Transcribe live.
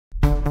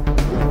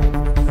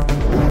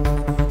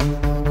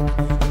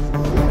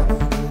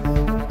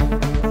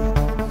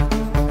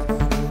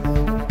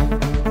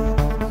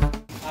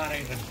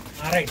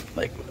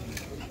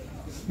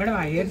Madam,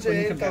 I hear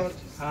కొంచెం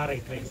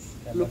right.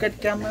 Look at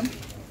camera.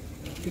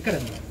 ఇక్కడ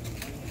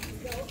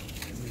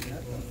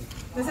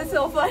This is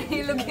so funny.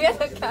 Looking at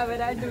the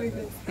camera and doing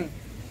this.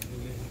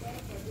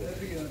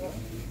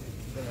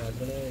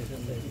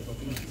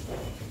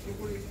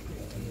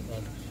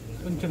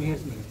 కొంచెం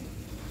here.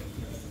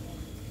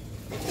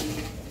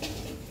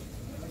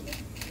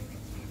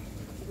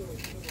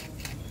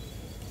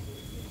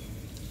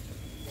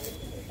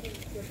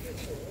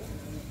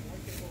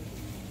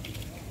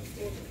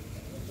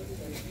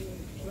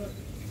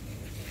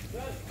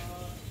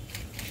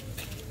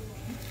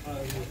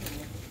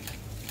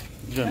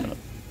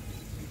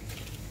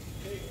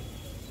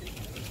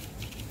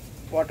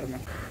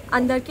 Waterman.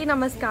 Andarki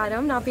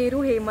namaskaram. Na peru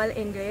Hemal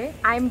Ingle.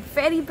 I am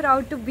very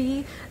proud to be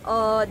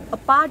a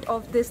part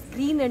of this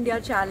Green India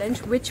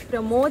Challenge, which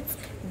promotes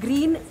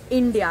Green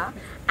India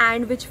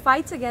and which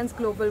fights against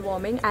global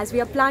warming, as we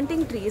are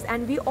planting trees.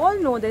 And we all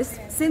know this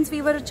since we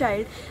were a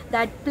child,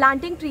 that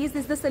planting trees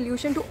is the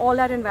solution to all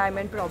our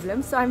environment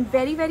problems. So I'm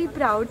very, very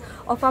proud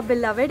of our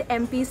beloved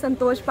MP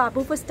Santosh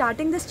Babu for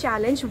starting this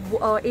challenge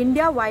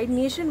India-wide,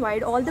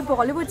 nationwide. All the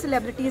Bollywood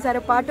celebrities are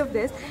a part of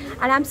this,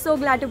 and I'm so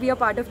glad to be a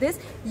part of this.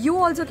 You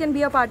also can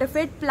be a part of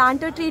it.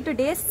 Plant a tree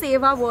today,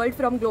 save our world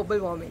from global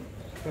warming.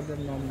 For the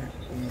nomination.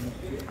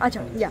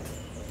 Acha, yeah.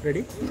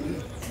 Ready?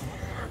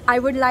 I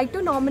would like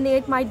to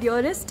nominate my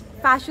dearest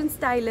fashion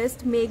stylist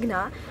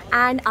Meghna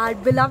and our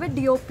beloved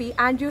DOP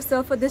Andrew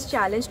sir for this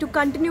challenge to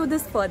continue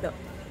this further.